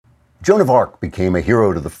Joan of Arc became a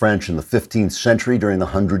hero to the French in the 15th century during the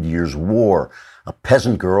 100 Years' War. A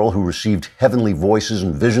peasant girl who received heavenly voices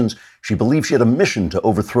and visions, she believed she had a mission to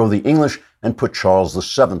overthrow the English and put Charles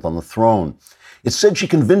VII on the throne. It's said she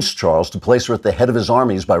convinced Charles to place her at the head of his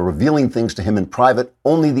armies by revealing things to him in private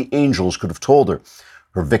only the angels could have told her.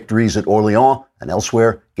 Her victories at Orleans and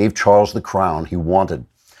elsewhere gave Charles the crown he wanted.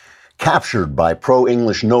 Captured by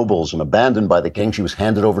pro-English nobles and abandoned by the king, she was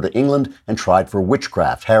handed over to England and tried for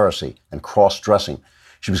witchcraft, heresy, and cross-dressing.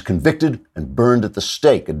 She was convicted and burned at the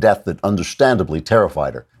stake, a death that understandably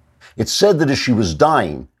terrified her. It's said that as she was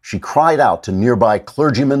dying, she cried out to nearby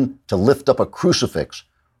clergymen to lift up a crucifix.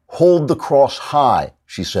 "Hold the cross high,"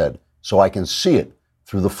 she said, "so I can see it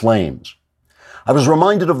through the flames." I was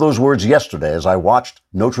reminded of those words yesterday as I watched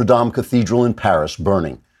Notre Dame Cathedral in Paris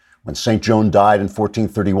burning. When St. Joan died in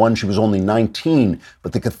 1431, she was only 19,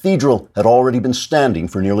 but the cathedral had already been standing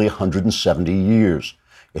for nearly 170 years.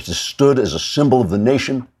 It has stood as a symbol of the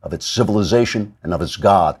nation, of its civilization, and of its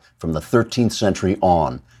God from the 13th century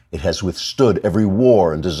on. It has withstood every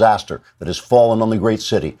war and disaster that has fallen on the great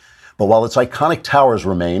city. But while its iconic towers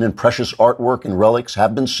remain and precious artwork and relics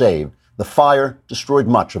have been saved, the fire destroyed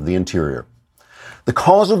much of the interior. The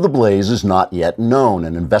cause of the blaze is not yet known,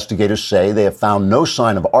 and investigators say they have found no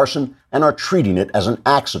sign of arson and are treating it as an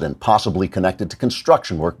accident, possibly connected to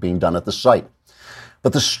construction work being done at the site.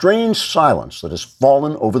 But the strange silence that has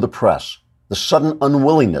fallen over the press, the sudden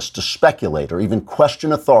unwillingness to speculate or even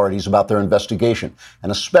question authorities about their investigation,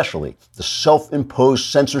 and especially the self-imposed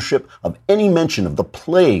censorship of any mention of the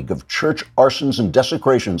plague of church arsons and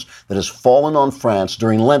desecrations that has fallen on France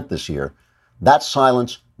during Lent this year, that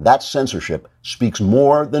silence, that censorship speaks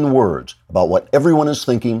more than words about what everyone is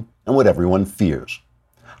thinking and what everyone fears.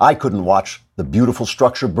 I couldn't watch the beautiful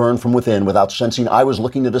structure burn from within without sensing I was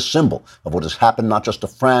looking at a symbol of what has happened not just to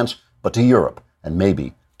France, but to Europe, and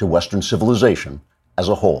maybe to Western civilization as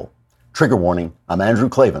a whole. Trigger warning, I'm Andrew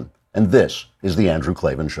Klavan, and this is The Andrew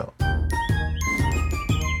Klavan Show.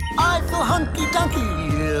 I feel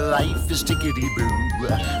hunky-dunky, life is tickety-boo.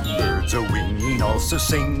 Birds are winging, also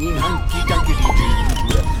singing hunky-dunky-doo.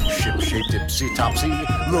 Ship-shape, tipsy-topsy,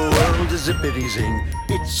 the world is zippity-zing.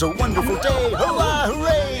 It's a wonderful day, hurrah,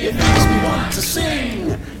 hooray! It makes me want to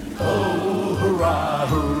sing. Oh, hurrah,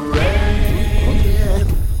 hooray!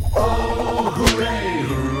 Oh, hooray,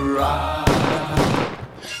 hurrah!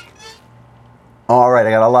 All right,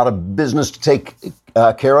 I got a lot of business to take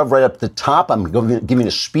care of right up the top. I'm giving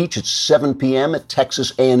a speech at 7 p.m. at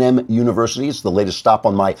Texas A&M University. It's the latest stop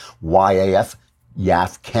on my YAF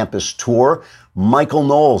campus tour. Michael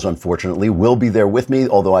Knowles, unfortunately, will be there with me,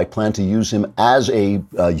 although I plan to use him as a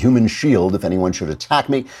human shield if anyone should attack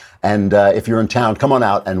me. And if you're in town, come on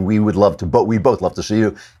out, and we would love to, we both love to see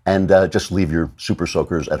you, and just leave your super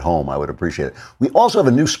soakers at home. I would appreciate it. We also have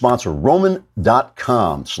a new sponsor,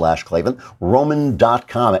 Roman.com/Klavan,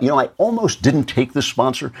 Roman.com. You know, I almost didn't take this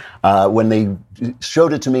sponsor. When they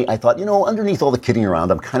showed it to me, I thought, you know, underneath all the kidding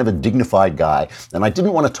around, I'm kind of a dignified guy, and I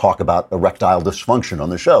didn't want to talk about erectile dysfunction on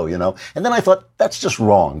the show, you know. And then I thought, that's just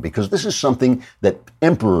wrong, because this is something that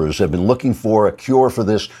emperors have been looking for, a cure for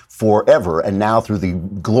this forever, and now through the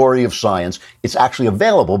glory of science, it's actually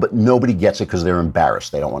available, but nobody gets it because they're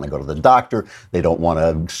embarrassed. They don't want to go to the doctor. They don't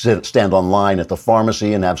want to stand online at the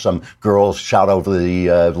pharmacy and have some girl shout over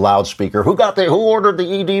the loudspeaker, who ordered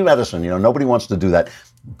the ED medicine? You know, nobody wants to do that.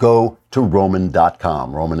 Go to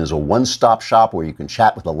Roman.com. Roman is a one-stop shop where you can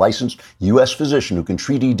chat with a licensed U.S. physician who can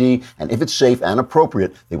treat ED, and if it's safe and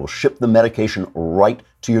appropriate, they will ship the medication right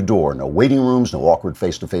to your door. No waiting rooms, no awkward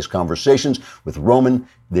face-to-face conversations. With Roman,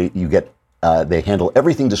 they handle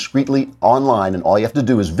everything discreetly online, and all you have to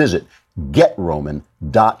do is visit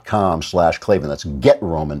GetRoman.com/Klavan. That's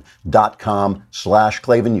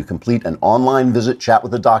GetRoman.com/Klavan. You complete an online visit, chat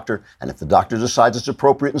with the doctor, and if the doctor decides it's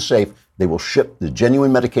appropriate and safe, they will ship the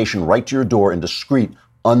genuine medication right to your door in discreet,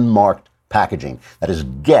 unmarked packaging. That is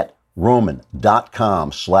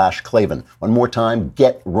GetRoman.com/Klavan. One more time,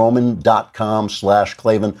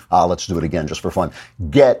 GetRoman.com/Klavan. Let's do it again just for fun.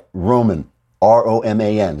 GetRoman.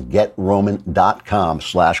 ROMAN,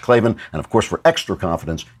 GetRoman.com/Klavan. And of course, for extra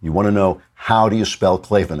confidence, you want to know, how do you spell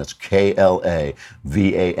Klavan? It's Klavan.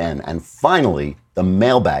 And finally, the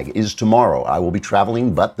mailbag is tomorrow. I will be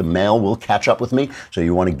traveling, but the mail will catch up with me. So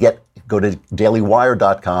you want to go to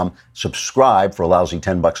dailywire.com, subscribe for a lousy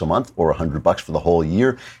 $10 a month or $100 for the whole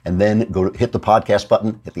year, and then hit the podcast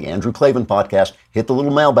button, hit the Andrew Klavan podcast, hit the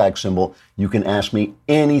little mailbag symbol. You can ask me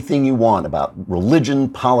anything you want about religion,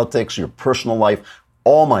 politics, your personal life.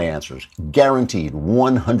 All my answers, guaranteed,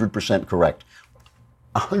 100% correct.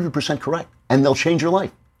 100% correct. And they'll change your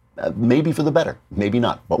life. Maybe for the better, maybe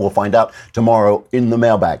not. But we'll find out tomorrow in the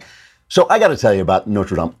mailbag. So I got to tell you about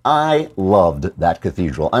Notre Dame. I loved that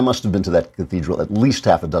cathedral. I must have been to that cathedral at least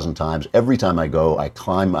half a dozen times. Every time I go, I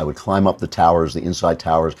would climb up the towers, the inside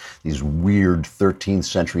towers, these weird 13th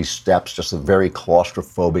century steps, just a very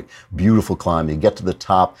claustrophobic, beautiful climb. You get to the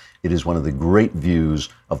top. It is one of the great views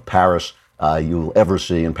of Paris you'll ever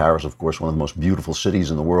see. In Paris, of course, one of the most beautiful cities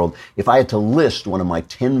in the world. If I had to list one of my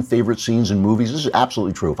 10 favorite scenes in movies, this is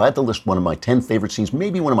absolutely true. If I had to list one of my 10 favorite scenes,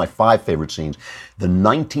 maybe one of my 5 favorite scenes, the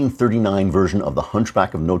 1939 version of The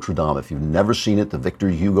Hunchback of Notre Dame. If you've never seen it, the Victor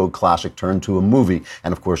Hugo classic turned to a movie,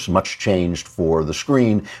 and of course, much changed for the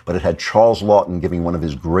screen, but it had Charles Laughton giving one of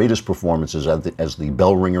his greatest performances as the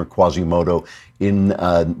bell ringer Quasimodo in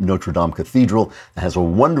Notre Dame Cathedral. It has a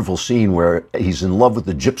wonderful scene where he's in love with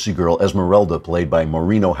the gypsy girl, Esmeralda, played by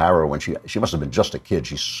Maureen O'Hara, when she must have been just a kid.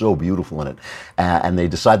 She's so beautiful in it. And they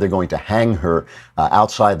decide they're going to hang her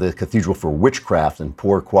outside the cathedral for witchcraft, and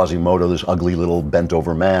poor Quasimodo, this ugly little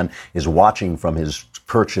bent-over man, is watching from his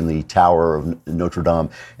perch in the tower of Notre Dame,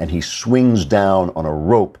 and he swings down on a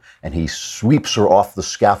rope, and he sweeps her off the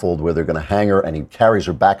scaffold where they're going to hang her, and he carries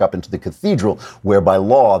her back up into the cathedral, where by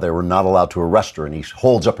law they were not allowed to arrest her. And he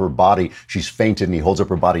holds up her body. She's fainted, and he holds up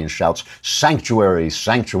her body and shouts, "Sanctuary,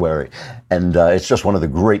 sanctuary." And it's just one of the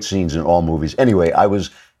great scenes in all movies. Anyway, I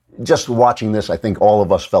was just watching this. I think all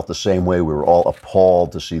of us felt the same way. We were all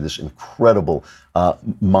appalled to see this incredible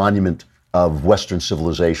monument of Western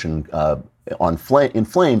civilization in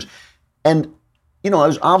flames. And you know,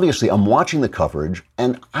 I'm watching the coverage,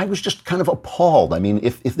 and I was just kind of appalled. I mean,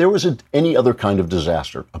 if there was any other kind of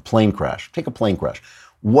disaster, a plane crash, take a plane crash,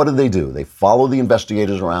 what do? They follow the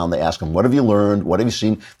investigators around. They ask them, what have you learned? What have you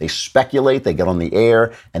seen? They speculate. They get on the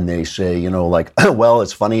air, and they say, you know, like, well,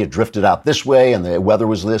 it's funny, it drifted out this way, and the weather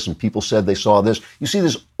was this, and people said they saw this. You see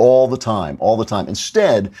this all the time.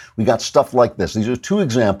 Instead, we got stuff like this. These are 2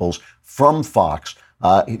 examples from Fox.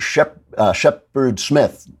 Shepard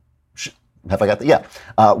Smith, have I got that? Yeah.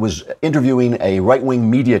 Was interviewing a right-wing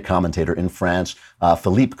media commentator in France,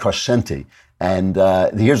 Philippe Carcenti. And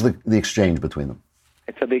here's the exchange between them.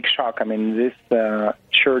 It's a big shock. I mean, this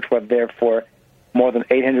church was there for more than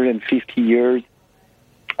 850 years.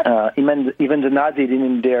 Even the Nazis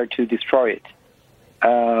didn't dare to destroy it.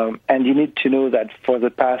 And you need to know that for the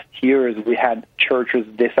past years, we had churches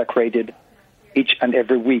desecrated each and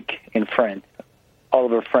every week in France, all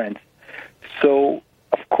over France. So,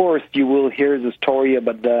 of course, you will hear the story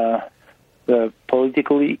about the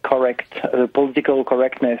political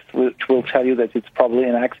correctness, which will tell you that it's probably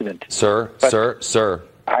an accident. Sir,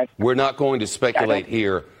 we're not going to speculate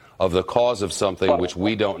here of the cause of something which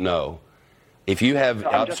we don't know. If you have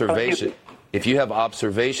observations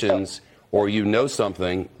or you know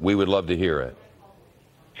something, we would love to hear it.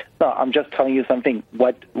 No, I'm just telling you something.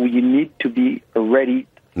 What we need to be ready.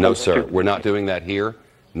 No, sir, we're not doing that here.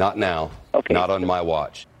 Not now. Okay. Not on my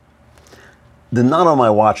watch. The not on my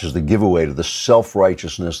watch is the giveaway to the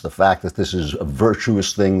self-righteousness, the fact that this is a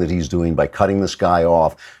virtuous thing that he's doing by cutting this guy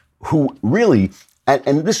off, who really,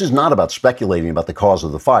 and this is not about speculating about the cause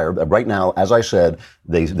of the fire. Right now, as I said,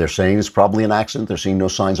 they're saying it's probably an accident. They're seeing no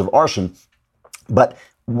signs of arson. But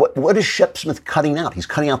what is Shep Smith cutting out? He's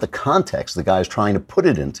cutting out the context the guy is trying to put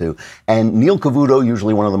it into. And Neil Cavuto,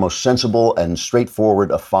 usually one of the most sensible and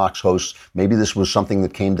straightforward of Fox hosts, maybe this was something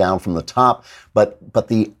that came down from the top, but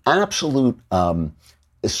the absolute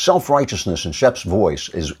self-righteousness in Shep's voice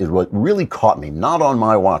is what really caught me. Not on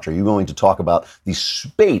my watch are you going to talk about the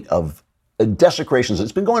spate of desecrations.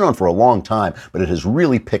 It's been going on for a long time, but it has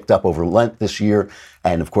really picked up over Lent this year.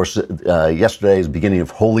 And of course, yesterday is the beginning of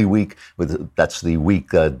Holy Week. That's the week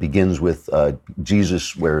that begins with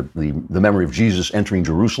Jesus, where the memory of Jesus entering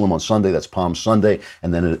Jerusalem on Sunday. That's Palm Sunday.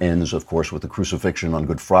 And then it ends, of course, with the crucifixion on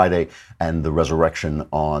Good Friday and the resurrection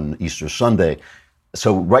on Easter Sunday.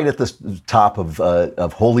 So right at the top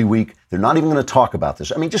of Holy Week, they're not even going to talk about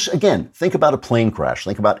this. I mean, just again, think about a plane crash.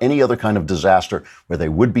 Think about any other kind of disaster where they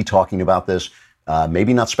would be talking about this.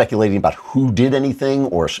 Maybe not speculating about who did anything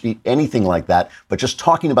or anything like that, but just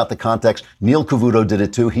talking about the context. Neil Cavuto did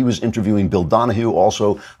it too. He was interviewing Bill Donahue,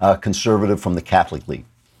 also conservative from the Catholic League.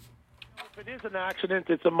 If it is an accident,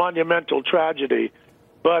 it's a monumental tragedy.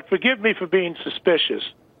 But forgive me for being suspicious.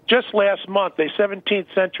 Just last month, a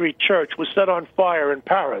 17th century church was set on fire in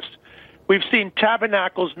Paris, We've seen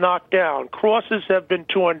tabernacles knocked down. Crosses have been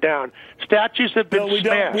torn down. Statues have been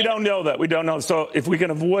smashed. We don't know that. We don't know. So if we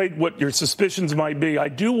can avoid what your suspicions might be, I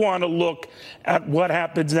do want to look at what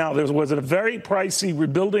happens now. There was a very pricey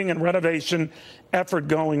rebuilding and renovation effort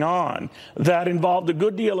going on that involved a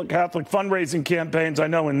good deal of Catholic fundraising campaigns. I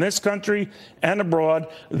know in this country and abroad,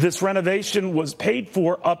 this renovation was paid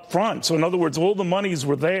for up front. So in other words, all the monies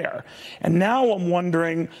were there. And now I'm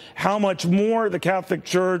wondering how much more the Catholic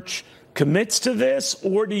Church commits to this,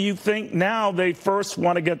 or do you think now they first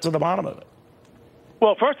want to get to the bottom of it?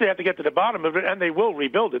 Well, first they have to get to the bottom of it, and they will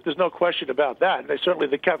rebuild it. There's no question about that. And certainly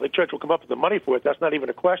the Catholic Church will come up with the money for it. That's not even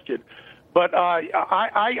a question. But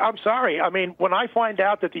I'm sorry. I mean, when I find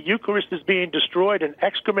out that the Eucharist is being destroyed and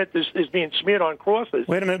excrement is being smeared on crosses,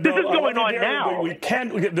 wait a minute, this Bill, is going on now. We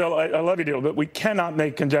can't, Bill, I love you, Bill, but we cannot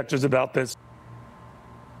make conjectures about this.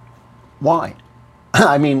 Why?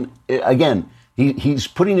 I mean, again, he's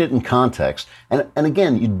putting it in context. And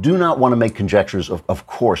again, you do not want to make conjectures, of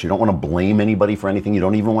course. You don't want to blame anybody for anything. You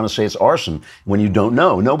don't even want to say it's arson when you don't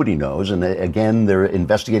know. Nobody knows. And again, they're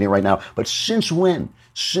investigating right now. But since when?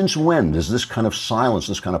 Since when does this kind of silence,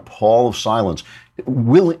 this kind of pall of silence,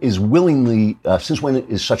 since when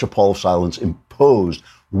is such a pall of silence imposed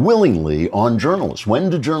willingly on journalists? When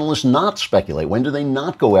do journalists not speculate? When do they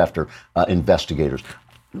not go after investigators?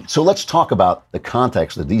 So let's talk about the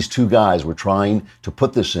context that these two guys were trying to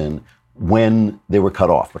put this in when they were cut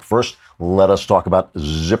off. But first, let us talk about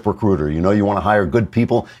ZipRecruiter. You know you want to hire good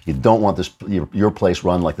people. You don't want your place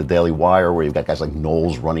run like the Daily Wire, where you've got guys like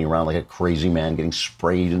Knowles running around like a crazy man getting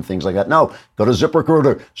sprayed and things like that. No, go to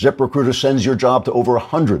ZipRecruiter. ZipRecruiter sends your job to over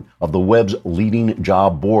 100 of the web's leading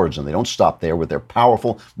job boards. And they don't stop there. With their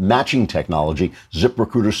powerful matching technology,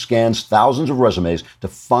 ZipRecruiter scans thousands of resumes to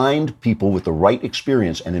find people with the right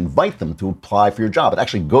experience and invite them to apply for your job. It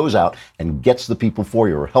actually goes out and gets the people for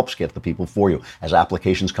you, or helps get the people for you. As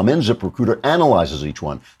applications come in, ZipRecruiter analyzes each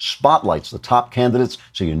one, spotlights the top candidates,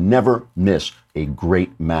 so you never miss a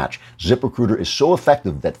great match. ZipRecruiter is so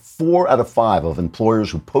effective that 4 out of 5 of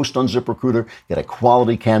employers who post on ZipRecruiter get a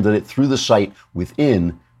quality candidate through the site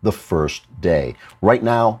within the first day. Right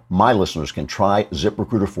now, my listeners can try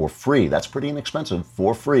ZipRecruiter for free. That's pretty inexpensive,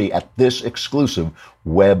 for free at this exclusive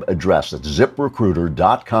web address. That's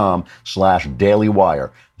ZipRecruiter.com/dailywire.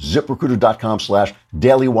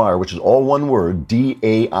 ZipRecruiter.com/dailywire, which is all one word,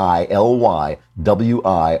 DAILYWIRE.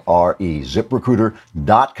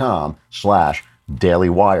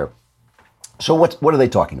 ZipRecruiter.com/dailywire. So what are they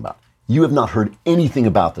talking about? You have not heard anything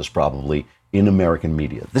about this probably in American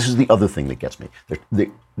media. This is the other thing that gets me.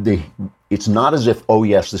 It's not as if, oh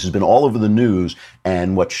yes, this has been all over the news,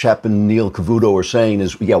 and what Shep and Neil Cavuto are saying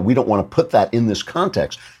is, yeah, we don't want to put that in this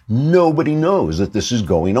context. Nobody knows that this is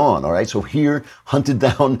going on, all right? So here, hunted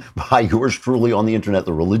down by yours truly on the internet,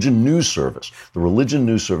 the Religion News Service. The Religion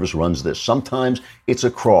News Service runs this. Sometimes it's a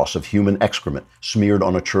cross of human excrement smeared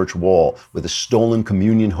on a church wall with a stolen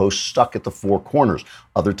communion host stuck at the 4 corners.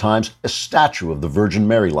 Other times, a statue of the Virgin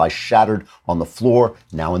Mary lies shattered on the floor.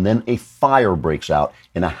 Now and then, a fire breaks out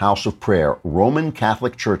in a house of prayer. Roman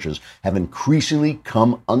Catholic churches have increasingly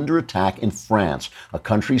come under attack in France, a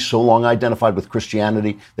country so long identified with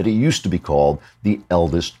Christianity that it used to be called the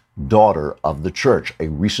eldest daughter of the church. A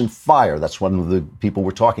recent fire, that's one of the people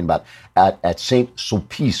we're talking about, at Saint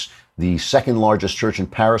Sulpice, the second largest church in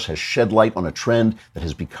Paris, has shed light on a trend that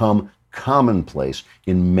has become commonplace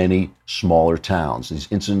in many smaller towns. These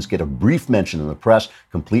incidents get a brief mention in the press,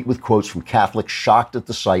 complete with quotes from Catholics shocked at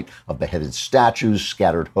the sight of beheaded statues,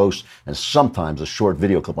 scattered hosts, and sometimes a short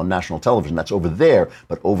video clip on national television. That's over there,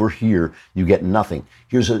 but over here, you get nothing.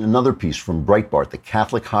 Here's another piece from Breitbart, the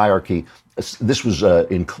Catholic hierarchy. This was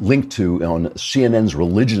linked to on CNN's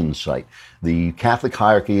religion site. The Catholic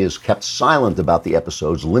hierarchy is kept silent about the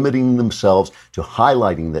episodes, limiting themselves to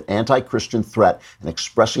highlighting that anti-Christian threat and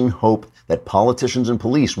expressing hope that politicians and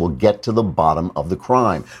police will get to the bottom of the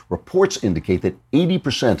crime. Reports indicate that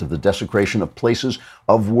 80% of the desecration of places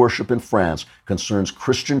of worship in France concerns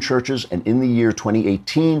Christian churches, and in the year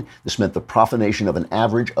 2018, this meant the profanation of an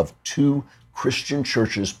average of 2 Christian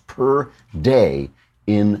churches per day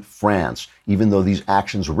in France, even though these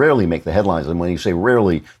actions rarely make the headlines. And when you say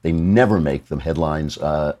rarely, they never make the headlines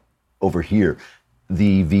over here.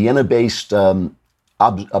 The Vienna-based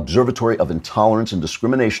Observatory of Intolerance and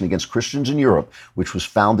Discrimination Against Christians in Europe, which was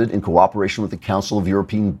founded in cooperation with the Council of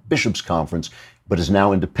European Bishops' Conference, but is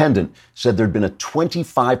now independent, said there'd been a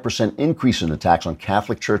 25% increase in attacks on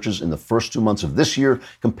Catholic churches in the first 2 months of this year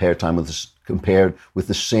compared with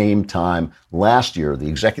the same time last year. The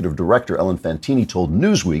executive director, Ellen Fantini, told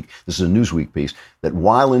Newsweek, this is a Newsweek piece, that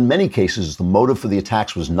while in many cases the motive for the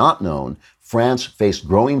attacks was not known, France faced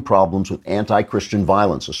growing problems with anti-Christian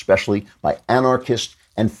violence, especially by anarchist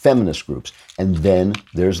and feminist groups. And then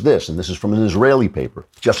there's this, and this is from an Israeli paper.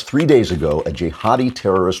 Just 3 days ago, a jihadi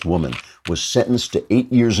terrorist woman was sentenced to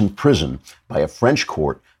 8 years in prison by a French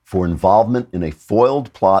court for involvement in a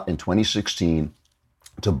foiled plot in 2016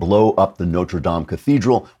 to blow up the Notre Dame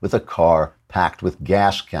Cathedral with a car packed with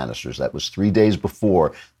gas canisters. That was 3 days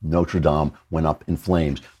before Notre Dame went up in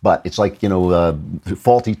flames. But it's like,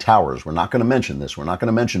 faulty towers. We're not going to mention this. We're not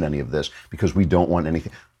going to mention any of this because we don't want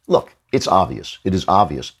anything. Look, it's obvious. It is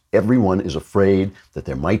obvious. Everyone is afraid that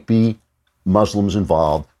there might be Muslims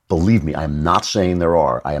involved. Believe me, I am not saying there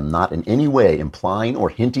are. I am not in any way implying or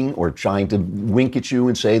hinting or trying to wink at you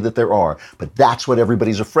and say that there are. But that's what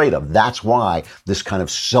everybody's afraid of. That's why this kind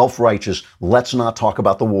of self-righteous, let's not talk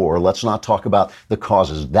about the war, let's not talk about the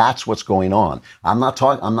causes. That's what's going on. I'm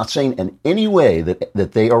not saying in any way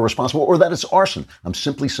that they are responsible or that it's arson. I'm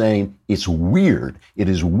simply saying it's weird. It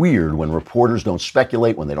is weird when reporters don't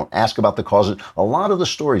speculate, when they don't ask about the causes. A lot of the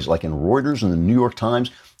stories, like in Reuters and the New York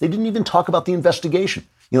Times, they didn't even talk about the investigation.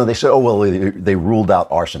 They said, oh, well, they ruled out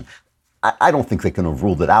arson. I don't think they can have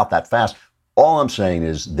ruled it out that fast. All I'm saying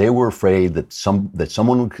is they were afraid that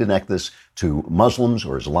someone would connect this to Muslims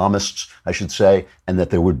or Islamists, I should say, and that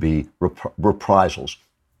there would be reprisals.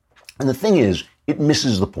 And the thing is, it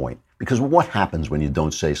misses the point. Because what happens when you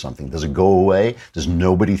don't say something? Does it go away? Does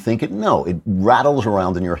nobody think it? No, it rattles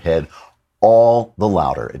around in your head all the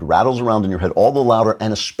louder. It rattles around in your head all the louder,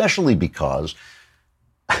 and especially because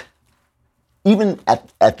even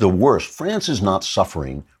at the worst, France is not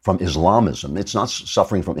suffering from Islamism. It's not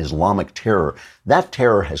suffering from Islamic terror. That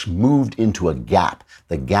terror has moved into a gap,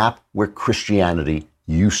 the gap where Christianity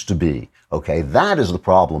used to be. Okay, that is the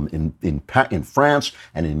problem in France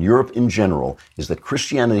and in Europe in general, is that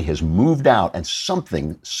Christianity has moved out and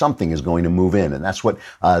something is going to move in. And that's what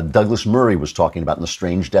Douglas Murray was talking about in The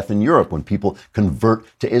Strange Death in Europe. When people convert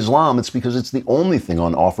to Islam, it's because it's the only thing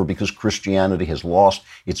on offer because Christianity has lost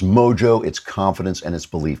its mojo, its confidence, and its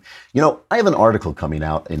belief. I have an article coming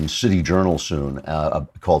out in City Journal soon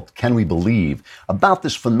called Can We Believe? About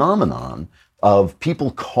this phenomenon of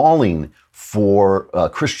people calling for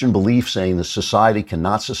Christian belief, saying the society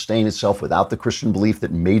cannot sustain itself without the Christian belief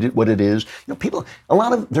that made it what it is.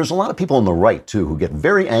 There's a lot of people on the right too who get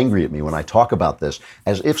very angry at me when I talk about this,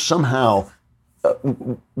 as if somehow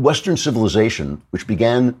Western civilization, which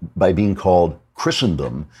began by being called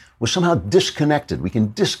Christendom, was somehow disconnected. We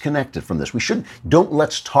can disconnect it from this.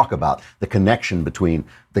 Let's talk about the connection between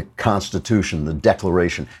the Constitution, the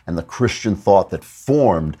Declaration, and the Christian thought that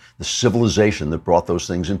formed the civilization that brought those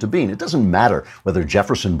things into being. It doesn't matter whether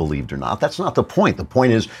Jefferson believed or not. That's not the point. The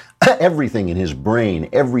point is everything in his brain,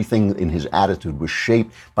 everything in his attitude was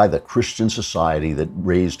shaped by the Christian society that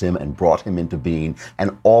raised him and brought him into being,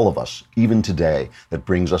 and all of us, even today, that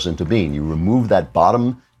brings us into being. You remove that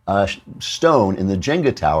bottom stone in the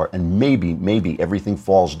Jenga tower, and maybe everything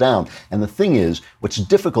falls down. And the thing is, what's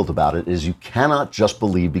difficult about it is you cannot just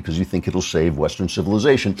believe because you think it'll save Western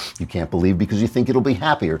civilization. You can't believe because you think it'll be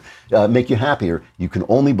happier, make you happier. You can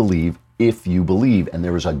only believe if you believe. And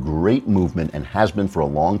there is a great movement, and has been for a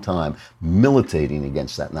long time, militating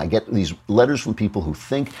against that. And I get these letters from people who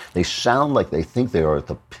sound like they think they are at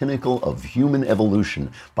the pinnacle of human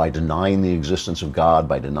evolution by denying the existence of God,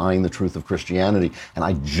 by denying the truth of Christianity. And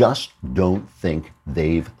I just don't think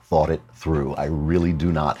they've thought it through. I really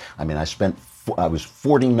do not. I mean, I was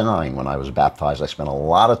 49 when I was baptized. I spent a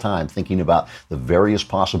lot of time thinking about the various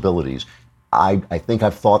possibilities. I think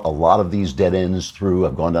I've thought a lot of these dead ends through.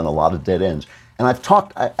 I've gone down a lot of dead ends. And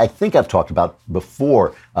I think I've talked about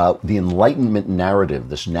before the Enlightenment narrative,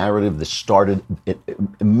 this narrative that started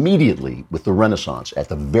immediately with the Renaissance. At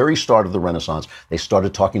the very start of the Renaissance, they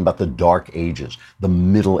started talking about the Dark Ages, the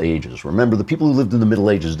Middle Ages. Remember, the people who lived in the Middle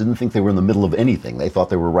Ages didn't think they were in the middle of anything. They thought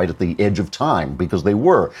they were right at the edge of time, because they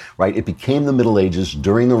were, right? It became the Middle Ages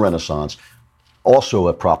during the Renaissance. Also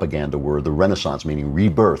a propaganda word, the Renaissance, meaning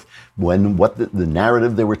rebirth, when what the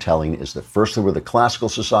narrative they were telling is that first there were the classical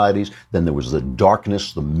societies, then there was the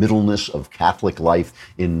darkness, the middleness of Catholic life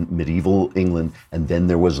in medieval England, and then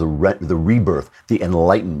there was the rebirth, the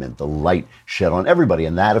Enlightenment, the light shed on everybody.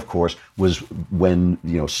 And that, of course, was when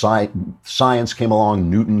science came along,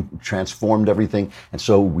 Newton transformed everything, and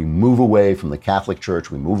so we move away from the Catholic Church,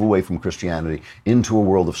 we move away from Christianity into a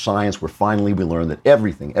world of science, where finally we learn that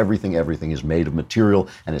everything is made of material,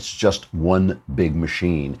 and it's just one big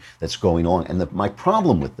machine that's going on. And my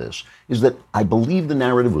problem with this is that I believe the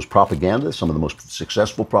narrative was propaganda, some of the most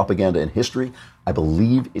successful propaganda in history. I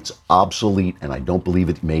believe it's obsolete, and I don't believe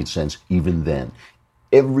it made sense even then.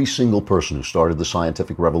 Every single person who started the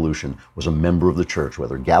scientific revolution was a member of the church,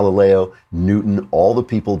 whether Galileo, Newton, all the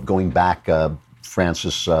people going back,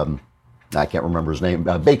 Francis, I can't remember his name,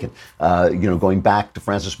 Bacon, going back to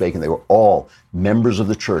Francis Bacon, they were all members of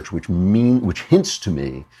the church, which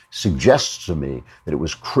suggests to me that it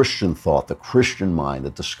was Christian thought, the Christian mind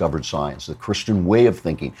that discovered science, the Christian way of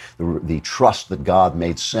thinking, the trust that God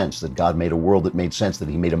made sense, that God made a world that made sense, that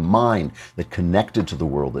he made a mind that connected to the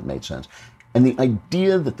world that made sense. And the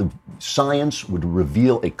idea that the science would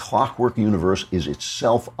reveal a clockwork universe is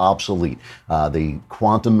itself obsolete. The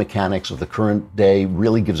quantum mechanics of the current day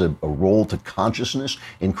really gives a role to consciousness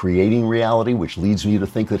in creating reality, which leads me to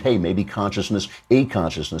think that, hey, maybe a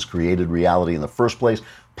consciousness created reality in the first place.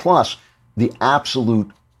 Plus, the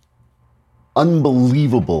absolute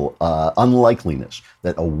unbelievable unlikeliness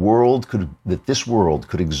that this world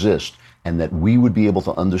could exist and that we would be able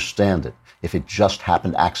to understand it if it just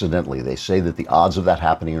happened accidentally. They say that the odds of that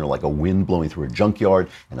happening are like a wind blowing through a junkyard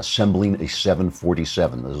and assembling a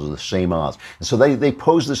 747. Those are the same odds. And so they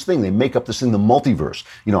pose this thing, they make up this thing, the multiverse.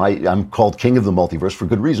 I'm called king of the multiverse for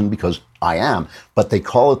good reason, because I am, but they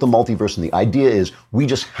call it the multiverse, and the idea is we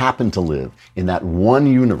just happen to live in that one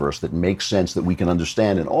universe that makes sense, that we can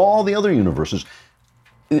understand, and all the other universes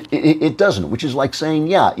it doesn't, which is like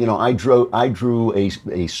saying, I drew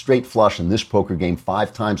a straight flush in this poker game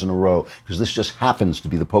 5 times in a row because this just happens to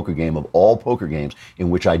be the poker game of all poker games in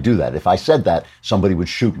which I do that. If I said that, somebody would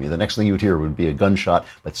shoot me. The next thing you would hear would be a gunshot,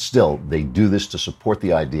 but still, they do this to support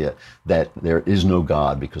the idea that there is no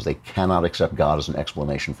God because they cannot accept God as an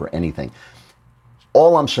explanation for anything.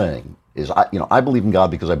 All I'm saying is, I believe in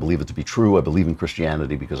God because I believe it to be true. I believe in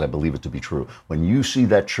Christianity because I believe it to be true. When you see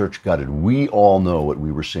that church gutted, we all know what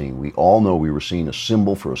we were seeing. We all know we were seeing a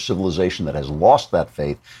symbol for a civilization that has lost that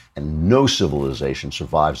faith, and no civilization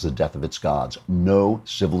survives the death of its gods. No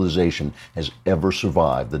civilization has ever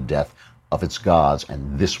survived the death of its gods,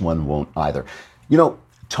 and this one won't either.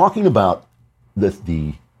 Talking about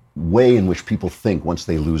the way in which people think once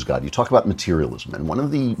they lose God, you talk about materialism, and one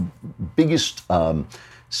of the biggest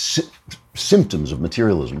symptoms of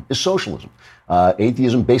materialism is socialism.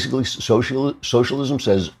 Atheism, basically socialism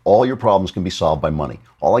says all your problems can be solved by money.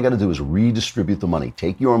 All I got to do is redistribute the money.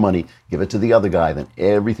 Take your money, give it to the other guy, then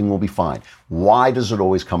everything will be fine. Why does it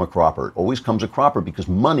always come a cropper? It always comes a cropper because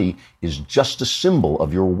money is just a symbol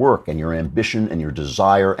of your work and your ambition and your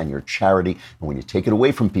desire and your charity. And when you take it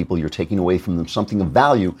away from people, you're taking away from them something of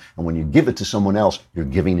value. And when you give it to someone else, you're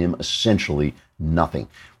giving him essentially nothing.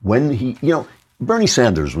 Bernie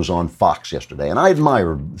Sanders was on Fox yesterday, and I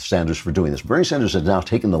admire Sanders for doing this. Bernie Sanders has now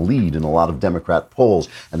taken the lead in a lot of Democrat polls,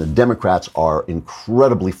 and the Democrats are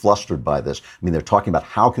incredibly flustered by this. I mean, they're talking about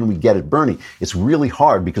how can we get at Bernie? It's really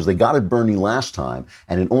hard because they got at Bernie last time,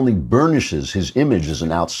 and it only burnishes his image as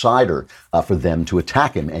an outsider for them to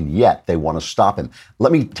attack him, and yet they want to stop him.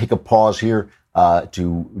 Let me take a pause here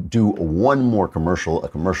to do one more commercial, a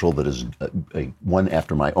commercial that is one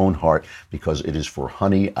after my own heart because it is for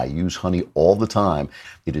honey. I use honey all the time.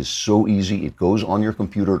 It is so easy. It goes on your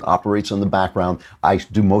computer. It operates in the background. I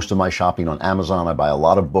do most of my shopping on Amazon. I buy a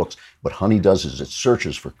lot of books. What honey does is it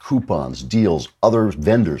searches for coupons, deals, other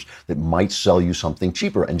vendors that might sell you something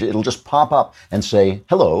cheaper. And it'll just pop up and say,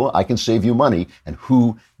 hello, I can save you money. And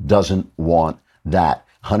who doesn't want that?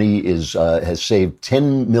 Honey has saved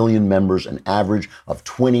 10 million members an average of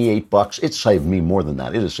 $28. It's saved me more than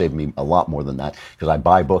that. It has saved me a lot more than that because I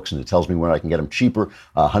buy books and it tells me where I can get them cheaper.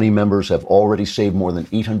 Honey members have already saved more than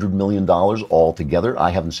 $800 million altogether.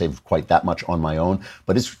 I haven't saved quite that much on my own,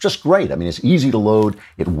 but it's just great. I mean, it's easy to load.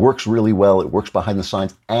 It works really well. It works behind the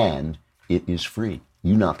science, and it is free.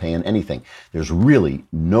 You're not paying anything. There's really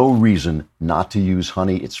no reason not to use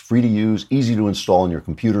Honey. It's free to use, easy to install on your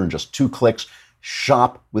computer in just 2 clicks.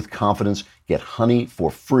 Shop with confidence. Get Honey for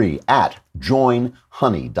free at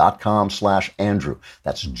joinhoney.com/Andrew.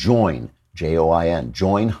 That's join, Join,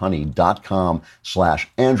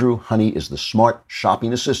 joinhoney.com/Andrew. Honey is the smart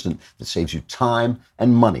shopping assistant that saves you time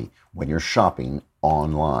and money when you're shopping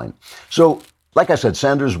online. So, like I said,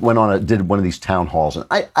 Sanders did one of these town halls, and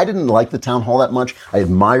I didn't like the town hall that much. I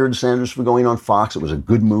admired Sanders for going on Fox. It was a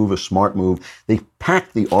good move, a smart move. They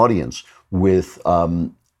packed the audience with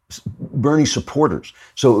Bernie supporters.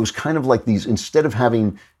 So it was kind of like these, instead of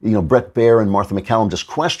having, Brett Baer and Martha McCallum just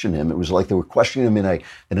question him, it was like they were questioning him in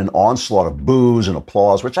an onslaught of boos and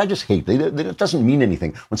applause, which I just hate. It doesn't mean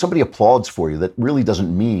anything. When somebody applauds for you, that really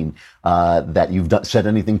doesn't mean that you've said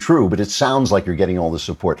anything true, but it sounds like you're getting all this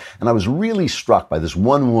support. And I was really struck by this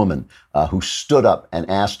one woman who stood up and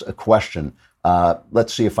asked a question.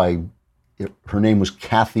 Let's see her name was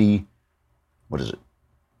Kathy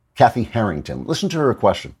Harrington. Listen to her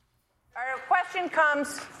question. question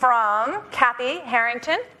comes from Kathy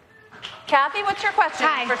Harrington. Kathy, what's your question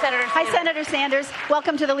for Senator Sanders? Hi, Senator Sanders.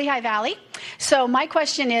 Welcome to the Lehigh Valley. So my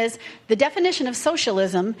question is, the definition of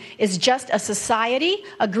socialism is just a society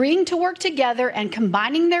agreeing to work together and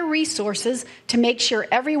combining their resources to make sure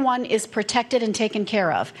everyone is protected and taken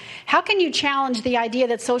care of. How can you challenge the idea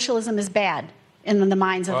that socialism is bad in the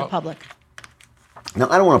minds of the public? Now,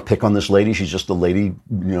 I don't want to pick on this lady. She's just a lady,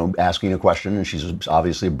 asking a question, and she's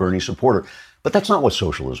obviously a Bernie supporter. But that's not what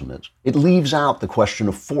socialism is. It leaves out the question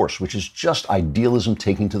of force, which is just idealism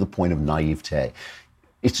taken to the point of naivete.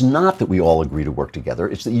 It's not that we all agree to work together.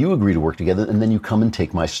 It's that you agree to work together and then you come and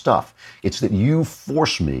take my stuff. It's that you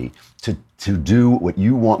force me to do what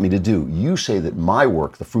you want me to do. You say that my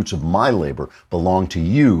work, the fruits of my labor, belong to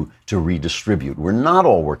you to redistribute. We're not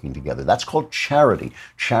all working together. That's called charity.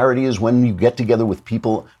 Charity is when you get together with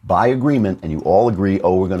people by agreement and you all agree,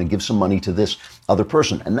 we're going to give some money to this other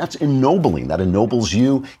person. And that's ennobling. That ennobles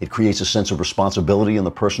you. It creates a sense of responsibility in the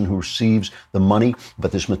person who receives the money.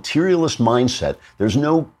 But this materialist mindset, there's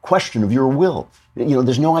no question of your will.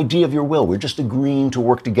 There's no idea of your will. We're just agreeing to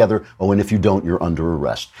work together. And if you don't, you're under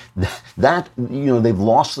arrest. They've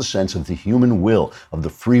lost the sense of the human will, of the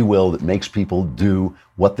free will that makes people do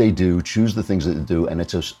what they do, choose the things that they do. And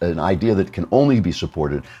it's an idea that can only be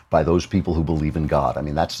supported by those people who believe in God. I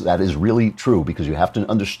mean, that is really true, because you have to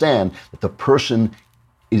understand that the person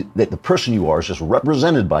you are is just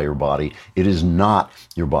represented by your body. It is not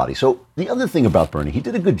your body. So the other thing about Bernie, he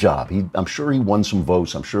did a good job. I'm sure he won some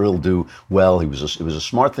votes. I'm sure he'll do well. It was a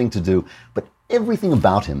smart thing to do. But everything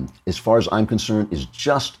about him, as far as I'm concerned, is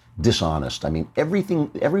just dishonest. I mean, every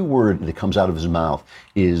word that comes out of his mouth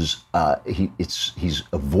is he's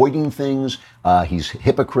avoiding things. He's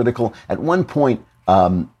hypocritical. At one point,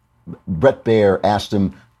 Brett Baier asked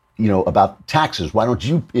him, about taxes. Why don't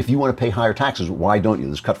you, if you want to pay higher taxes, why don't you?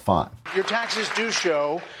 Let's cut 5. Your taxes do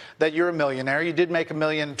show that you're a millionaire. You did make $1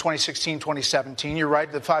 million in 2016, 2017. You're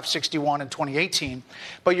right, the 561 in 2018.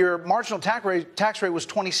 But your marginal tax rate was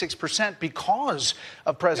 26% because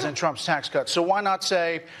of President Trump's tax cuts. So why not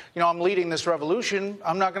say, I'm leading this revolution.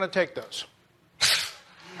 I'm not going to take those.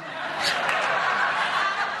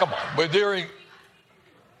 Come on, we're doing.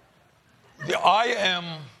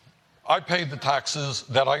 I paid the taxes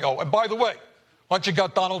that I owe. And by the way, why don't you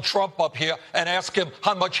get Donald Trump up here and ask him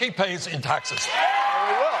how much he pays in taxes? Yeah,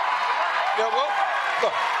 we will. Yeah, well,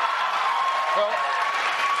 look. Well,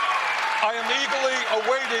 I am eagerly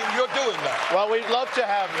awaiting your doing that. Well, we'd love to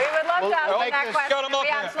have you. We would love to have you that question. Get him up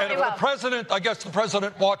here. And if the president, I guess the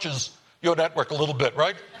president watches your network a little bit,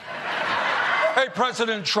 right? Hey,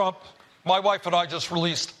 President Trump, my wife and I just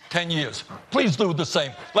released 10 years. Please do the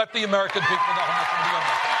same. Let the American people know how much money you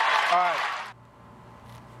make. All right.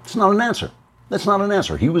 It's not an answer. That's not an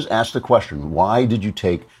answer. He was asked a question. Why did you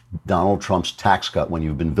take Donald Trump's tax cut when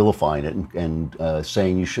you've been vilifying it and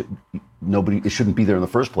saying it shouldn't be there in the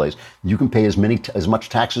first place? You can pay as much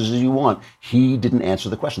taxes as you want. He didn't answer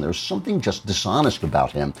the question. There's something just dishonest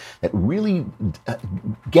about him that really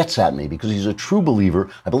gets at me, because he's a true believer.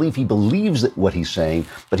 I believe he believes that what he's saying,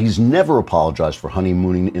 but he's never apologized for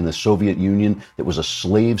honeymooning in the Soviet Union that was a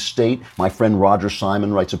slave state. My friend Roger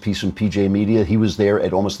Simon writes a piece in PJ Media. He was there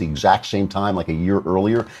at almost the exact same time, like a year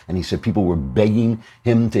earlier, and he said people were begging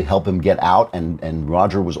him to help him get out, and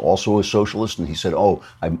Roger was also a socialist, and he said,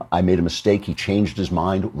 I made a mistake. He changed his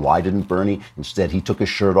mind. Why didn't Bernie? Instead, he took his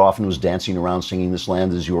shirt off and was dancing around singing, "This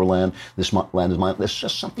land is your land, this land is mine." There's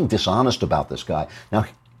just something dishonest about this guy. Now,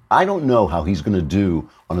 I don't know how he's going to do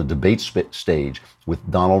on a debate stage with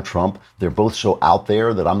Donald Trump. They're both so out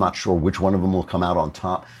there that I'm not sure which one of them will come out on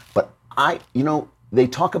top. But they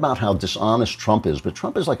talk about how dishonest Trump is, but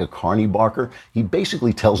Trump is like a carny barker. He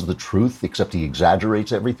basically tells the truth, except he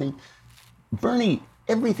exaggerates everything. Bernie,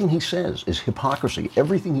 everything he says is hypocrisy.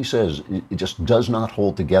 Everything he says, it just does not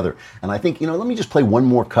hold together. And I think, let me just play one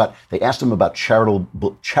more cut. They asked him about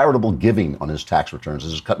charitable giving on his tax returns.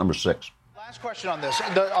 This is cut number 6. Last question on this.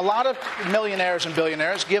 A lot of millionaires and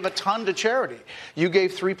billionaires give a ton to charity. You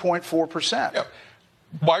gave 3.4%. Yeah.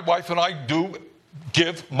 My wife and I do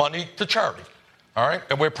give money to charity. All right?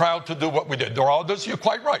 And we're proud to do what we did. There are others, you're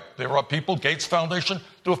quite right. There are people, Gates Foundation,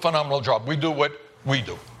 do a phenomenal job. We do what we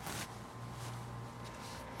do.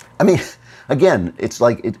 I mean, again, it's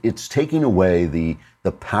like it's taking away the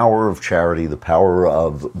power of charity, the power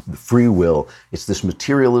of free will. It's this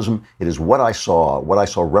materialism. It is what I saw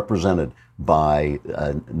represented by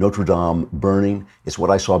Notre Dame burning. It's what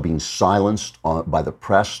I saw being silenced by the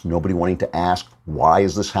press, nobody wanting to ask, why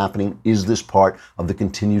is this happening? Is this part of the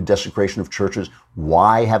continued desecration of churches?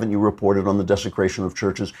 Why haven't you reported on the desecration of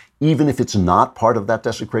churches? Even if it's not part of that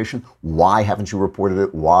desecration, why haven't you reported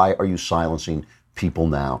it? Why are you silencing people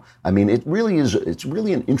now? I mean, it's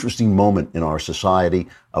really an interesting moment in our society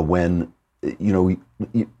when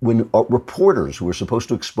reporters who are supposed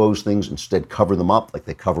to expose things instead cover them up, like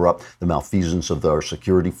they cover up the malfeasance of our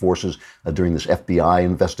security forces during this FBI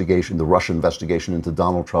investigation, the Russia investigation into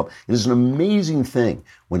Donald Trump. It is an amazing thing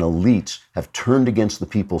when elites have turned against the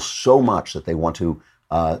people so much that they want to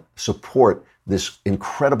support this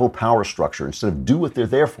incredible power structure instead of do what they're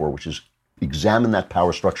there for, which is examine that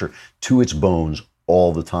power structure to its bones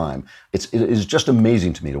all the time. It is just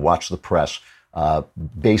amazing to me to watch the press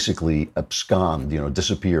basically abscond,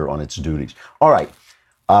 disappear on its duties. All right.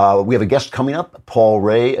 We have a guest coming up, Paul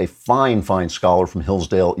Ray, a fine scholar from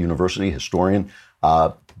Hillsdale University, historian.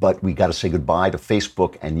 But we got to say goodbye to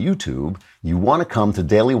Facebook and YouTube. You want to come to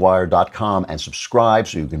dailywire.com and subscribe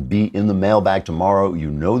so you can be in the mailbag tomorrow. You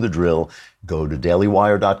know the drill. Go to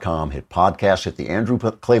dailywire.com, hit podcast, hit the Andrew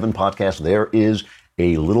Klavan podcast. There is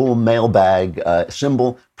a little mailbag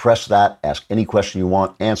symbol. Press that. Ask any question you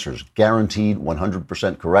want. Answers guaranteed,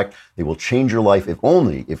 100% correct. They will change your life, if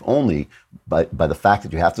only by the fact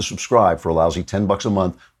that you have to subscribe for a lousy $10 a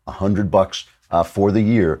month, $100 for the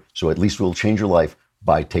year. So at least we'll change your life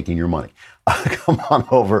by taking your money. Come on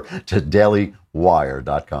over to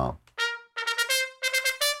dailywire.com.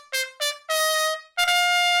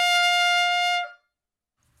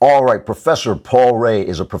 All right, Professor Paul Ray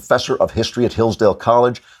is a professor of history at Hillsdale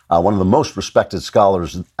College, one of the most respected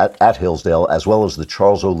scholars at Hillsdale, as well as the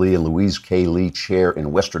Charles O. Lee and Louise K. Lee Chair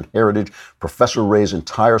in Western Heritage. Professor Ray's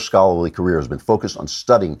entire scholarly career has been focused on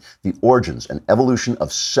studying the origins and evolution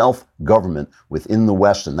of self-government within the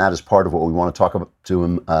West, and that is part of what we want to talk about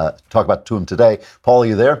to him today. Paul, are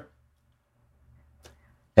you there?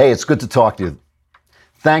 Hey, it's good to talk to you.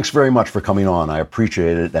 Thanks very much for coming on. I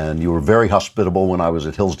appreciate it. And you were very hospitable when I was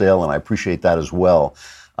at Hillsdale, and I appreciate that as well.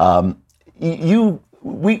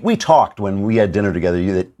 We talked when we had dinner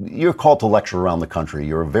together. You're called to lecture around the country.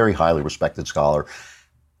 You're a very highly respected scholar.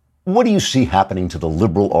 What do you see happening to the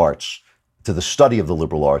liberal arts, to the study of the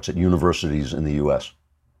liberal arts at universities in the U.S.?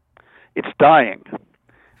 It's dying.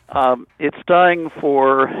 It's dying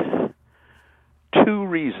for two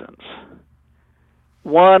reasons.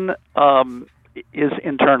 One is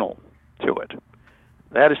internal to it.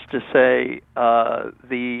 That is to say,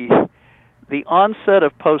 the onset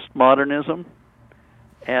of postmodernism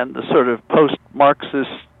and the sort of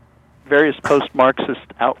various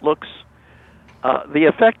post-Marxist outlooks, the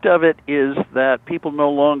effect of it is that people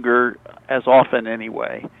no longer, as often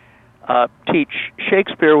anyway, teach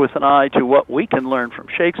Shakespeare with an eye to what we can learn from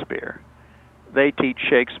Shakespeare. They teach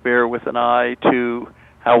Shakespeare with an eye to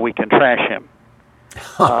how we can trash him.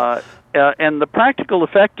 And the practical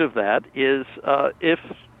effect of that is, if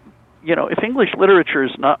English literature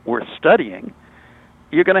is not worth studying,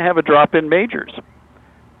 you're going to have a drop in majors,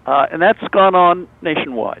 and that's gone on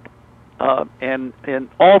nationwide, and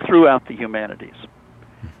all throughout the humanities.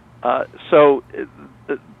 So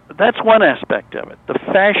that's one aspect of it: the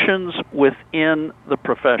fashions within the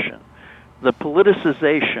profession, the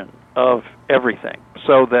politicization of everything,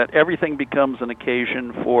 so that everything becomes an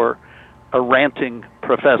occasion for a ranting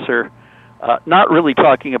professor. Not really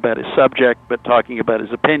talking about his subject, but talking about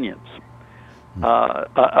his opinions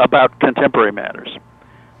about contemporary matters.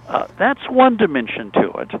 That's one dimension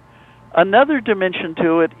to it. Another dimension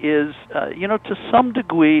to it is, to some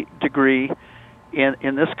degree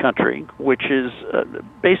in this country, which is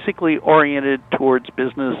basically oriented towards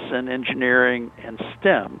business and engineering and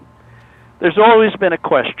STEM, there's always been a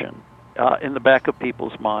question in the back of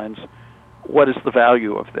people's minds, what is the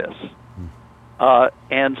value of this?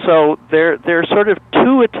 And so there are sort of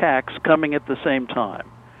two attacks coming at the same time.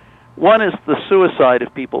 One is the suicide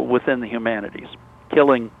of people within the humanities,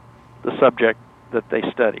 killing the subject that they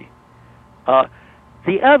study.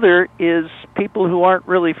 The other is people who aren't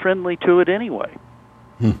really friendly to it anyway.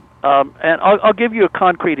 And I'll give you a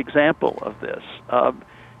concrete example of this.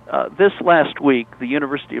 This last week, the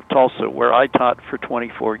University of Tulsa, where I taught for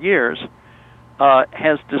 24 years,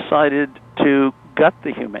 has decided to gut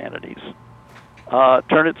the humanities.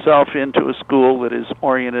 Turn itself into a school that is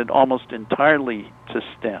oriented almost entirely to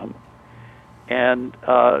STEM. And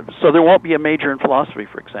so there won't be a major in philosophy,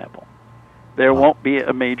 for example. There won't be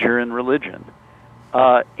a major in religion.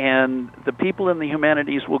 And the people in the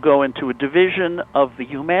humanities will go into a division of the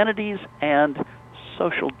humanities and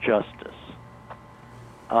social justice.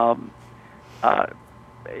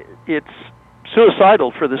 it's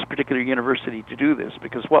suicidal for this particular university to do this,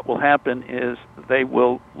 because what will happen is they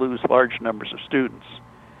will lose large numbers of students.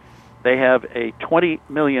 They have a $20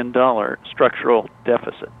 million structural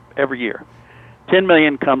deficit every year. $10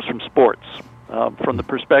 million comes from sports. From the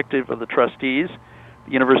perspective of the trustees,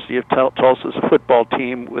 the University of Tulsa is a football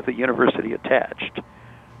team with a university attached.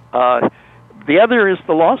 The other is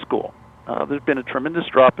the law school. There's been a tremendous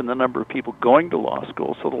drop in the number of people going to law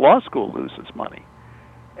school, so the law school loses money.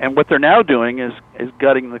 And what they're now doing is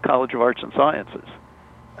gutting the College of Arts and Sciences.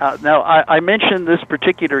 Now, I mentioned this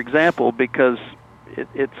particular example because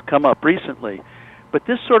it's come up recently, but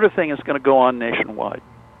this sort of thing is going to go on nationwide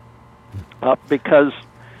because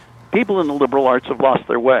people in the liberal arts have lost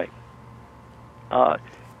their way.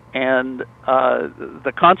 And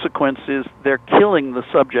the consequence is they're killing the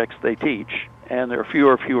subjects they teach, and there are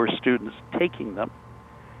fewer and fewer students taking them.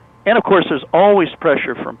 And, of course, there's always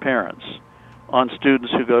pressure from parents on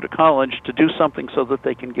students who go to college to do something so that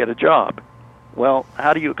they can get a job. Well,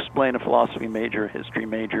 how do you explain a philosophy major, a history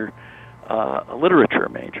major, a literature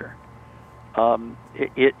major?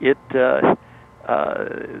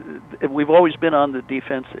 We've always been on the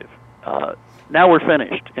defensive. Now we're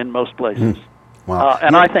finished in most places. Wow.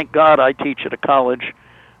 And I thank God I teach at a college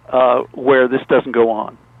where this doesn't go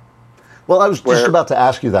on. Well, I was just about to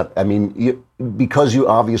ask you that. I mean, because you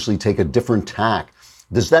obviously take a different tack,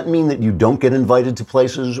 does that mean that you don't get invited to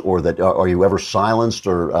places, or that are you ever silenced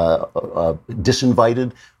or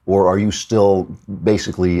disinvited, or are you still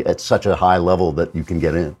basically at such a high level that you can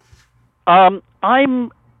get in?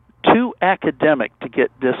 I'm too academic to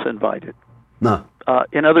get disinvited. No.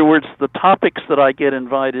 In other words, the topics that I get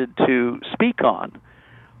invited to speak on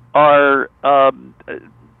are,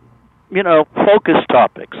 focus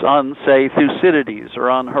topics on, say, Thucydides, or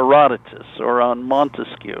on Herodotus, or on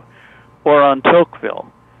Montesquieu, or on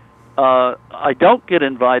Tocqueville. I don't get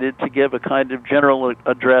invited to give a kind of general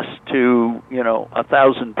address to,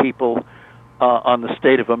 1,000 people on the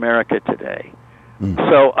state of America today.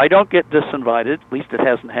 So I don't get disinvited, at least it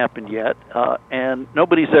hasn't happened yet, and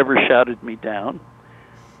nobody's ever shouted me down.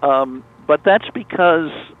 But that's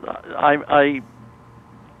because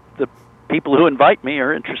the people who invite me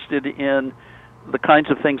are interested in the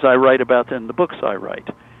kinds of things I write about in the books I write.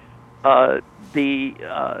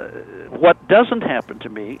 What doesn't happen to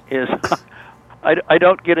me is I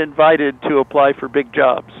don't get invited to apply for big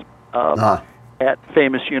jobs at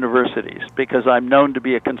famous universities because I'm known to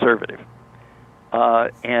be a conservative.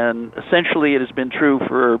 And essentially it has been true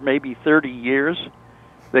for maybe 30 years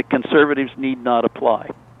that conservatives need not apply.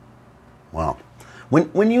 Wow.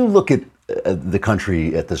 When you look at the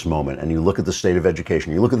country at this moment, and you look at the state of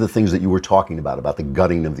education, you look at the things that you were talking about the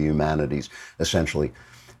gutting of the humanities, essentially,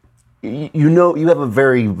 you have a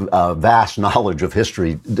very vast knowledge of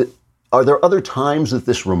history. Are there other times that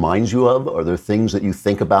this reminds you of? Are there things that you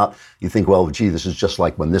think about? You think, well, gee, this is just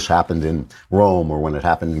like when this happened in Rome or when it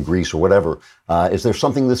happened in Greece or whatever. Is there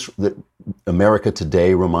something that America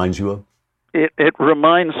today reminds you of? It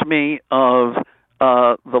reminds me of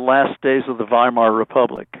the last days of the Weimar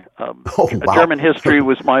Republic. Wow. German history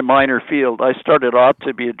was my minor field. I started off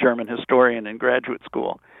to be a German historian in graduate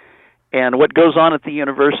school. And what goes on at the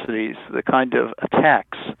universities, the kind of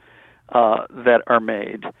attacks that are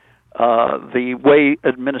made, the way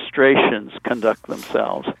administrations conduct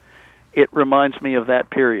themselves, it reminds me of that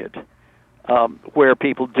period where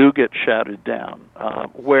people do get shouted down,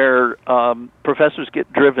 where professors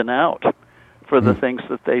get driven out for the things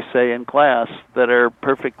that they say in class that are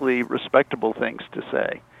perfectly respectable things to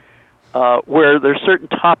say, where there's certain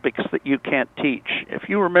topics that you can't teach. If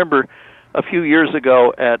you remember a few years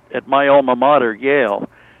ago at my alma mater, Yale,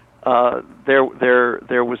 there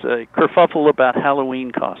was a kerfuffle about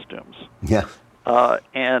Halloween costumes. Yeah.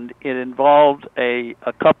 And it involved a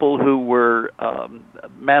couple who were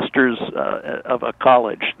masters of a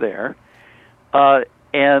college there.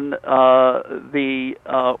 And the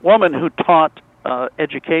woman who taught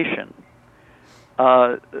education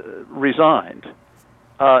resigned.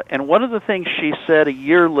 And one of the things she said a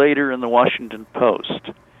year later in the Washington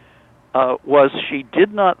Post was she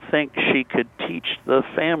did not think she could teach the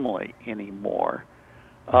family anymore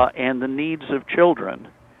and the needs of children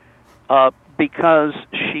because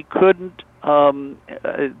she couldn't,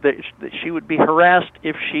 she would be harassed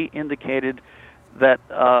if she indicated that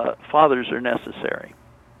fathers are necessary.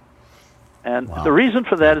 And wow. The reason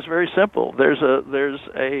for that is very simple. There's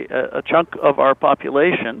a chunk of our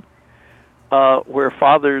population where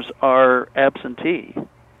fathers are absentee.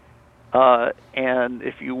 And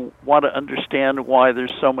if you want to understand why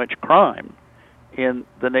there's so much crime in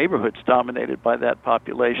the neighborhoods dominated by that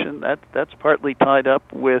population, that's partly tied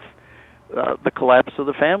up with the collapse of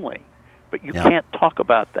the family. But you can't talk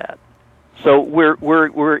about that. So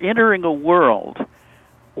we're entering a world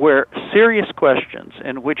where serious questions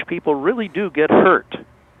in which people really do get hurt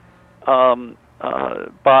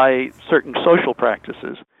by certain social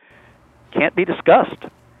practices can't be discussed.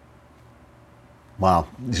 Wow.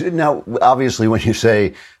 Now, obviously, when you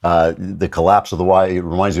say the collapse of the it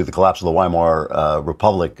reminds me of the collapse of the Weimar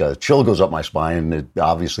Republic, chill goes up my spine, and it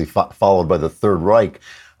obviously followed by the Third Reich.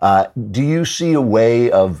 Do you see a way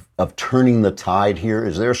of turning the tide here?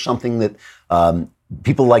 Is there something that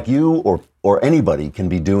people like you or anybody can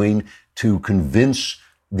be doing to convince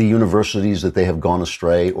the universities that they have gone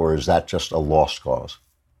astray, or is that just a lost cause?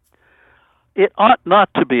 It ought not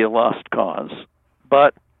to be a lost cause,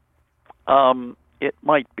 but it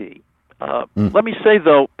might be. Let me say,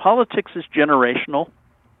 though, politics is generational.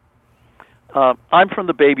 I'm from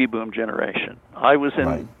the baby boom generation. I was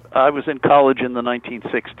in college in the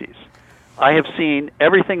 1960s. I have seen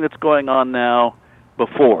everything that's going on now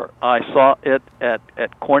before. I saw it at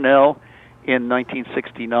Cornell in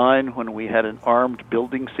 1969 when we had an armed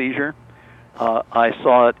building seizure. I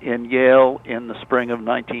saw it in Yale in the spring of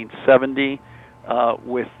 1970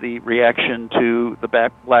 with the reaction to the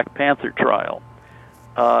Black Panther trial.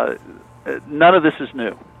 None of this is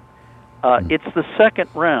new. It's the second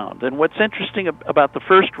round, and what's interesting about the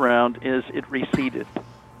first round is it receded.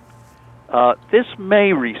 This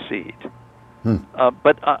may recede,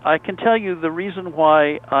 but I can tell you the reason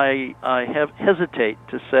why I hesitate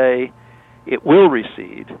to say it will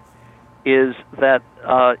recede is that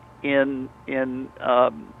in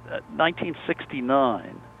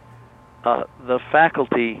 1969, the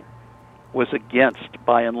faculty was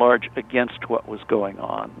by and large, against what was going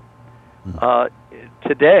on.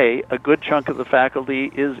 Today, a good chunk of the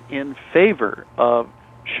faculty is in favor of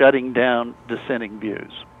shutting down dissenting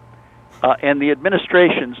views. And the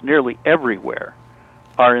administrations nearly everywhere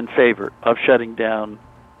are in favor of shutting down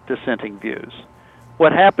dissenting views.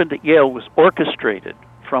 What happened at Yale was orchestrated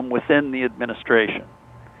from within the administration.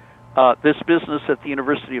 This business at the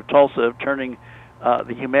University of Tulsa of turning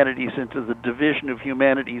the humanities into the division of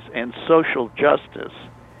humanities and social justice,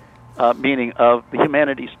 meaning of the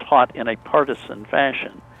humanities taught in a partisan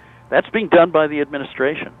fashion, that's being done by the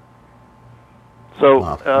administration. So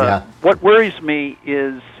what worries me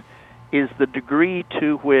is the degree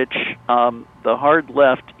to which the hard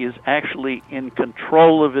left is actually in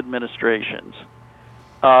control of administrations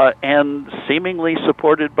and seemingly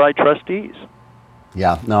supported by trustees.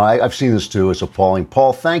 Yeah, no, I've seen this too. It's appalling.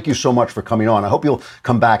 Paul, thank you so much for coming on. I hope you'll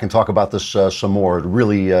come back and talk about this some more.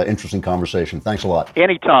 Really interesting conversation. Thanks a lot.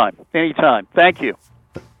 Anytime. Thank you.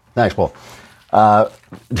 Thanks, Paul. A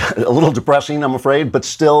little depressing, I'm afraid, but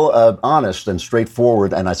still honest and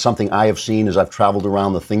straightforward. And it's something I have seen as I've traveled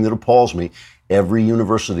around. The thing that appalls me, every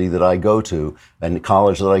university that I go to and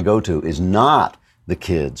college that I go to is not the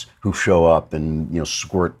kids who show up and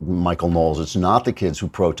squirt Michael Knowles. It's not the kids who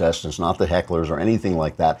protest. It's not the hecklers or anything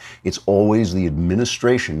like that. It's always the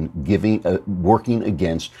administration working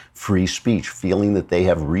against free speech, feeling that they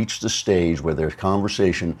have reached a stage where their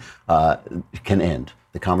conversation can end.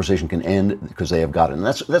 The conversation can end because they have got it. And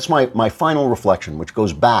that's my final reflection, which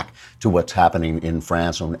goes back to what's happening in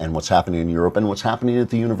France and what's happening in Europe and what's happening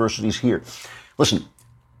at the universities here. Listen,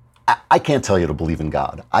 I can't tell you to believe in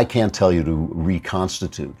God. I can't tell you to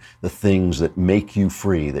reconstitute the things that make you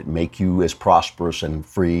free, that make you as prosperous and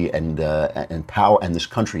free and power, and this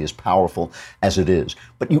country as powerful as it is.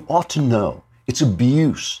 But you ought to know it's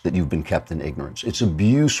abuse that you've been kept in ignorance. It's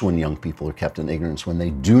abuse when young people are kept in ignorance, when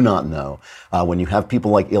they do not know. When you have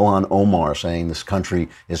people like Ilhan Omar saying this country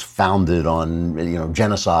is founded on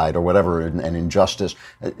genocide or whatever and injustice.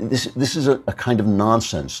 This is a kind of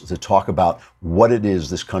nonsense to talk about what it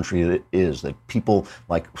is this country is, that people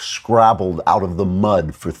like scrabbled out of the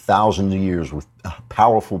mud for thousands of years with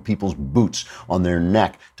powerful people's boots on their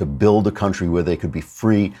neck to build a country where they could be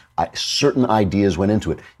free. Certain ideas went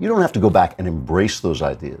into it. You don't have to go back and embrace those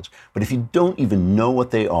ideas. But if you don't even know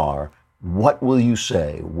what they are, what will you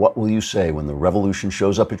say? What will you say when the revolution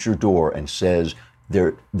shows up at your door and says,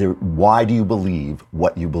 why do you believe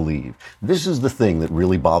what you believe? This is the thing that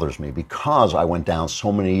really bothers me, because I went down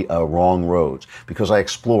so many wrong roads, because I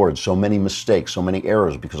explored so many mistakes, so many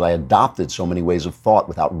errors, because I adopted so many ways of thought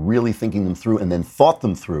without really thinking them through and then thought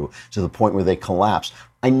them through to the point where they collapsed.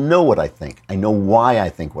 I know what I think. I know why I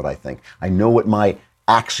think what I think. I know what my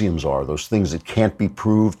axioms are, those things that can't be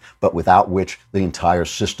proved, but without which the entire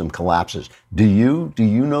system collapses. Do you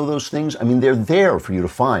know those things? I mean, they're there for you to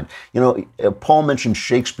find. Paul mentioned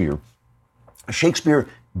Shakespeare. Shakespeare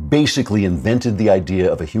basically invented the idea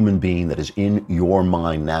of a human being that is in your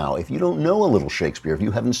mind now. If you don't know a little Shakespeare, if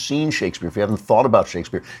you haven't seen Shakespeare, if you haven't thought about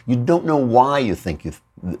Shakespeare, you don't know why you think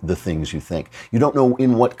the things you think. You don't know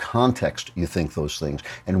in what context you think those things.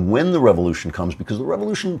 And when the revolution comes, because the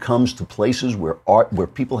revolution comes to places where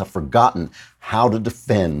people have forgotten how to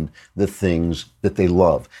defend the things that they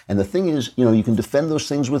love. And the thing is, you can defend those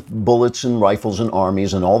things with bullets and rifles and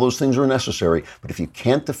armies, and all those things are necessary. But if you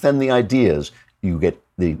can't defend the ideas, you get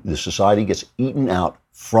the society gets eaten out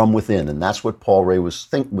from within. And that's what Paul Ray was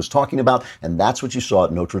talking about. And that's what you saw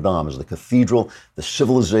at Notre Dame, as the cathedral, the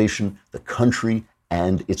civilization, the country,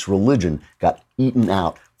 and its religion got eaten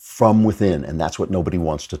out from within. And that's what nobody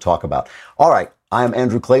wants to talk about. All right. I am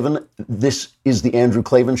Andrew Klavan. This is the Andrew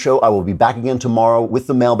Klavan Show. I will be back again tomorrow with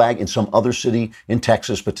the mailbag in some other city in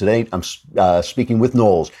Texas. But today I'm speaking with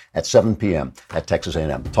Knowles at 7 p.m. at Texas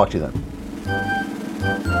A&M. Talk to you then.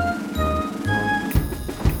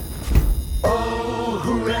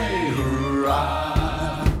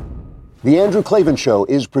 The Andrew Klavan Show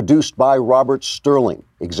is produced by Robert Sterling.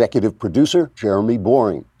 Executive producer, Jeremy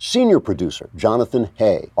Boring. Senior producer, Jonathan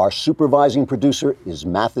Hay. Our supervising producer is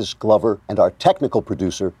Mathis Glover, and our technical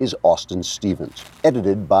producer is Austin Stevens.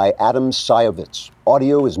 Edited by Adam Sayevitz.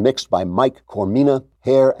 Audio is mixed by Mike Cormina.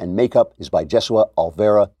 Hair and makeup is by Jesua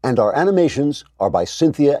Alvera. And our animations are by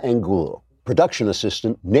Cynthia Angulo. Production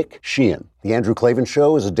assistant, Nick Sheehan. The Andrew Klavan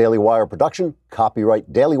Show is a Daily Wire production.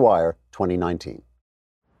 Copyright Daily Wire 2019.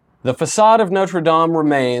 The facade of Notre Dame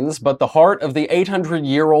remains, but the heart of the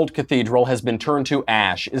 800-year-old cathedral has been turned to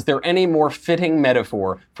ash. Is there any more fitting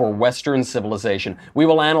metaphor for Western civilization? We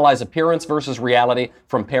will analyze appearance versus reality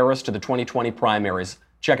from Paris to the 2020 primaries.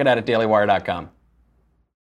 Check it out at dailywire.com.